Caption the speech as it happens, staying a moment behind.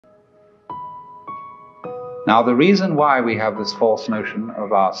Now, the reason why we have this false notion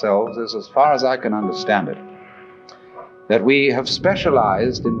of ourselves is, as far as I can understand it, that we have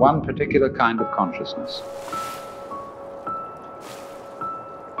specialized in one particular kind of consciousness.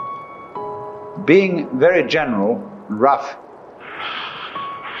 Being very general, rough,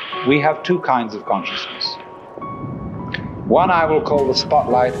 we have two kinds of consciousness. One I will call the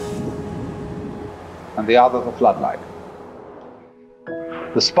spotlight, and the other the floodlight.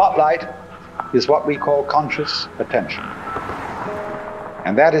 The spotlight is what we call conscious attention,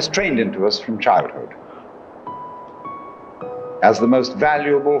 and that is trained into us from childhood as the most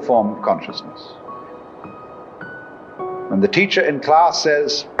valuable form of consciousness. When the teacher in class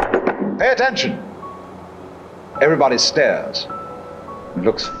says, "Pay attention," everybody stares and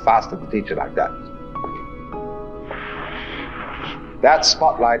looks fast at the teacher like that. That's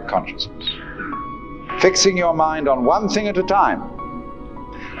spotlight consciousness. Fixing your mind on one thing at a time.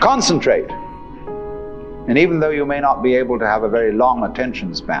 Concentrate. And even though you may not be able to have a very long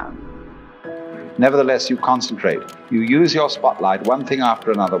attention span, nevertheless you concentrate. You use your spotlight, one thing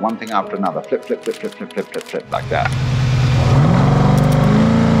after another, one thing after another. Flip, flip, flip, flip, flip, flip, flip, flip, like that.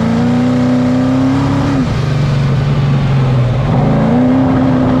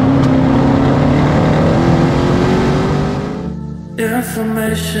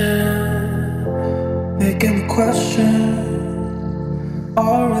 Information making me question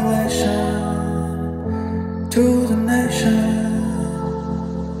our relation to the nation,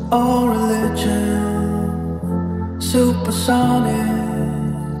 our religion, supersonic,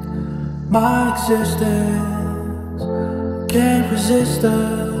 my existence can't resist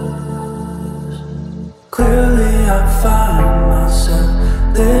us. Clearly I find myself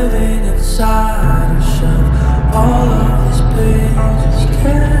living inside a shell. All of these pages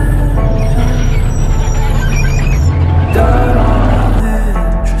can't help. Got all my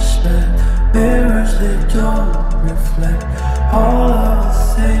introspect, mirrors they don't reflect all of the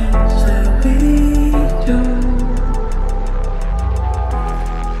things that we do.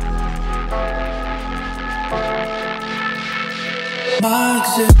 My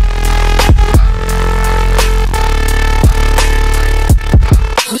existence.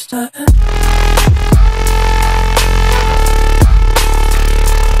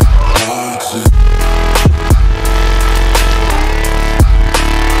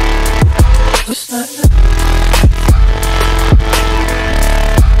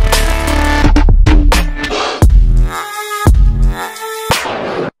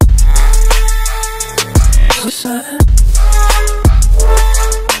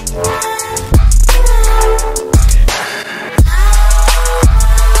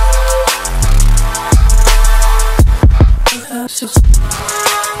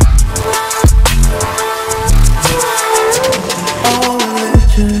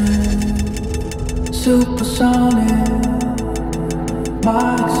 Supersonic,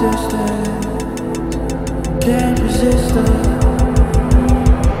 my existence can't resist us,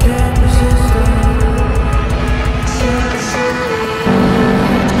 can't resist us.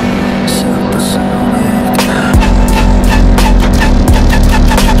 Supersonic.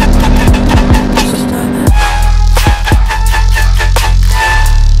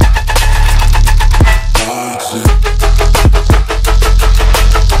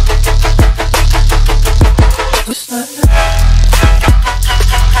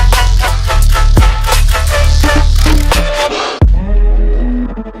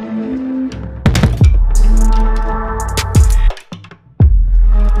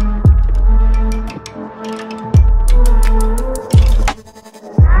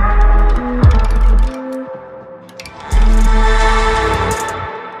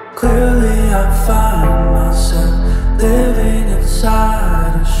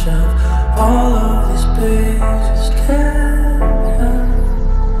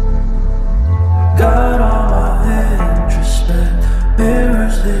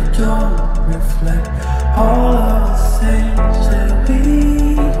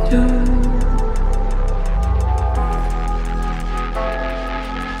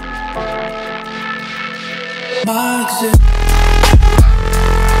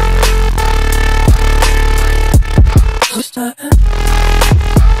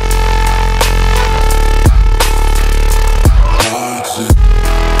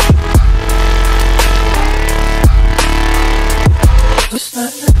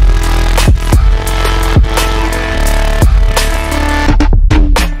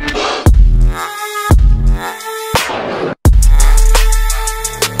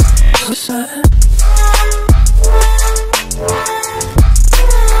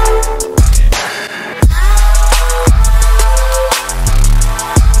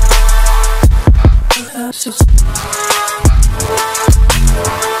 All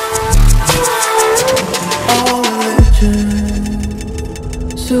religion,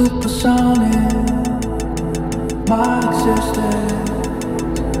 supersonic, my existence,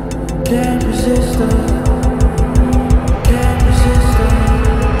 can't resist it, can't resist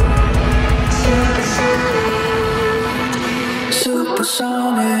it,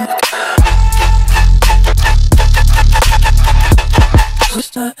 supersonic. What's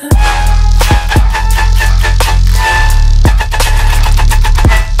that?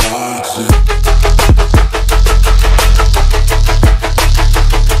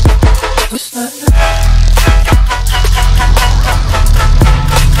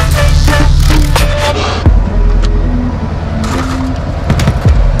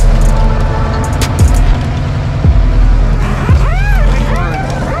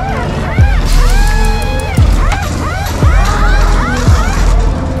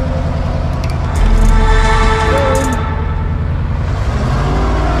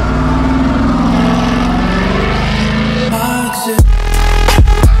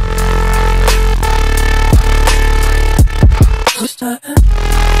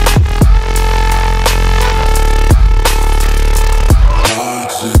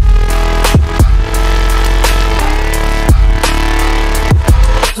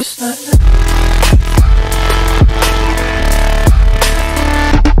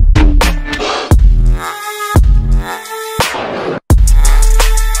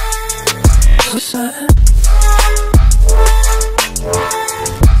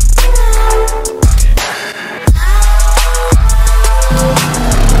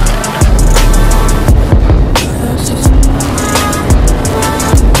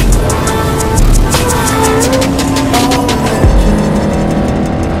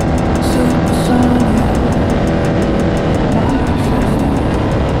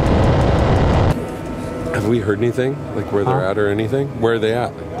 Have we heard anything? Like where they're at or anything? Where are they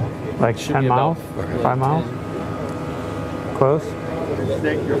at? Like 10 miles? Okay. 5 miles? Close?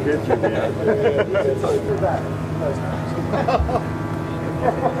 Take your picture, man.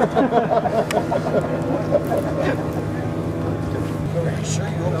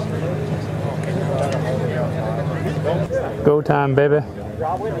 Go time, baby.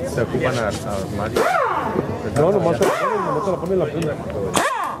 Se ocupan a más. No, nomás te la pones la punta.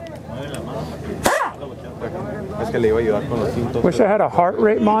 Es que le iba a ayudar con los cintos. Wish I had a heart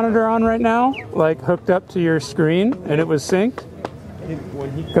rate monitor on right now, like hooked up to your screen, and it was synced.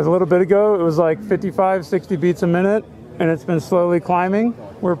 Because a little bit ago, it was like 55, 60 beats a minute, and it's been slowly climbing.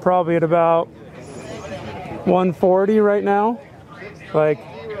 We're probably at about 140 right now. Like,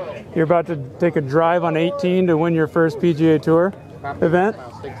 you're about to take a drive on 18 to win your first PGA Tour event.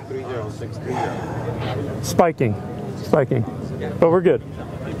 Spiking. But we're good.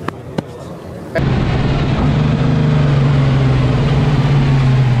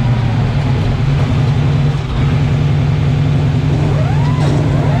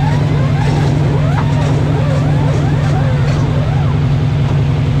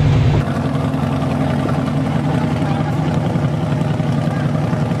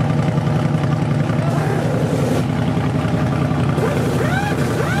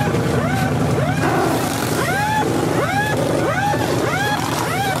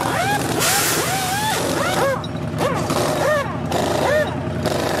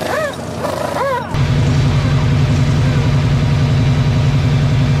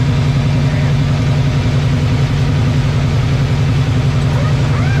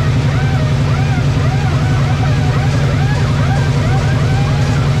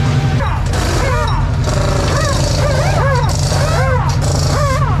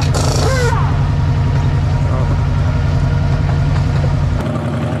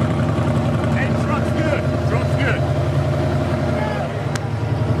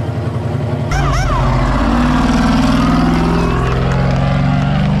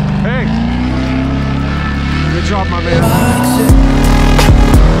 job, my man.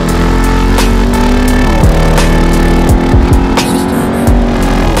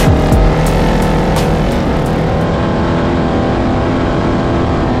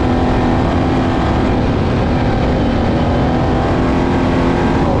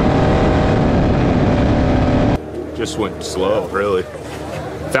 Just went slow, really.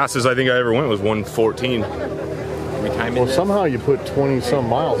 Fastest I think I ever went was 114. Well, somehow you put 20-some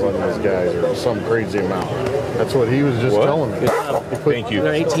miles on these guys, or some crazy amount. That's what he was just telling me. Thank you.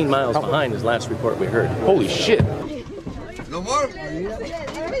 They're 18 miles behind his last report we heard. Holy shit. No more.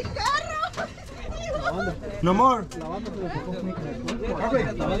 No more.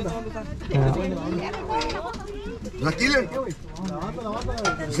 ¿La killer?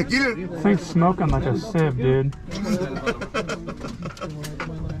 ¿Es a killer? This thing's smoking like a sieve, dude.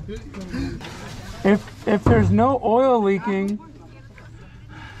 If there's no oil leaking,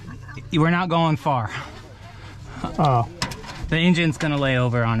 we're not going far. Oh. The engine's gonna lay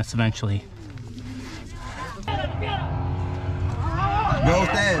over on us eventually. Go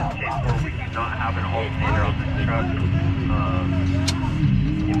stand. We do not have an alternator on this truck.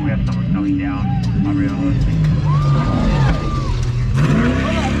 If we have someone coming down, I'll be able to.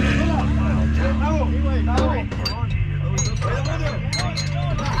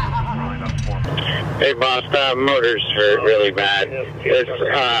 Hey boss, that motor's hurt really bad. It's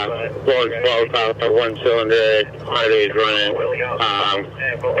blowing smoke off the one cylinder. Artery's running.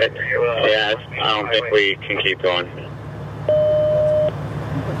 Yeah, I don't think we can keep going.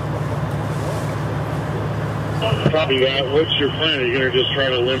 Copy that. What's your plan? Are you going to just try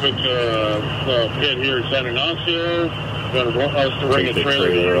to limit the pit here in San Ignacio? Going to want us to bring a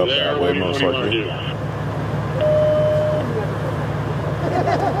trailer over there? What do you want to do?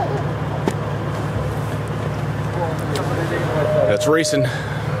 That's racing.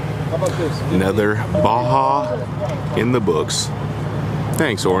 Another Baja in the books.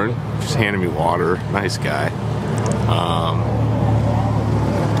 Thanks, Oren. Just handing me water. Nice guy.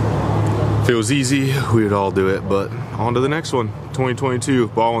 If it was easy, we would all do it, but on to the next one. 2022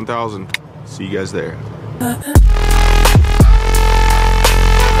 Baja 1000. See you guys there.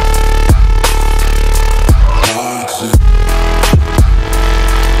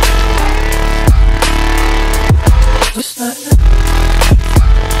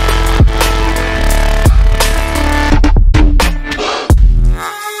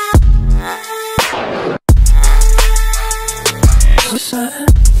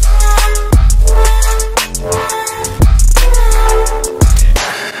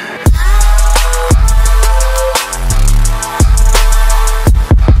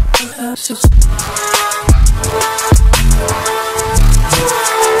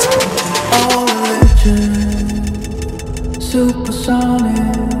 Supersonic,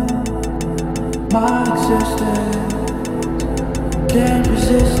 my existence can't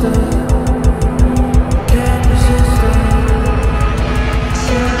resist it.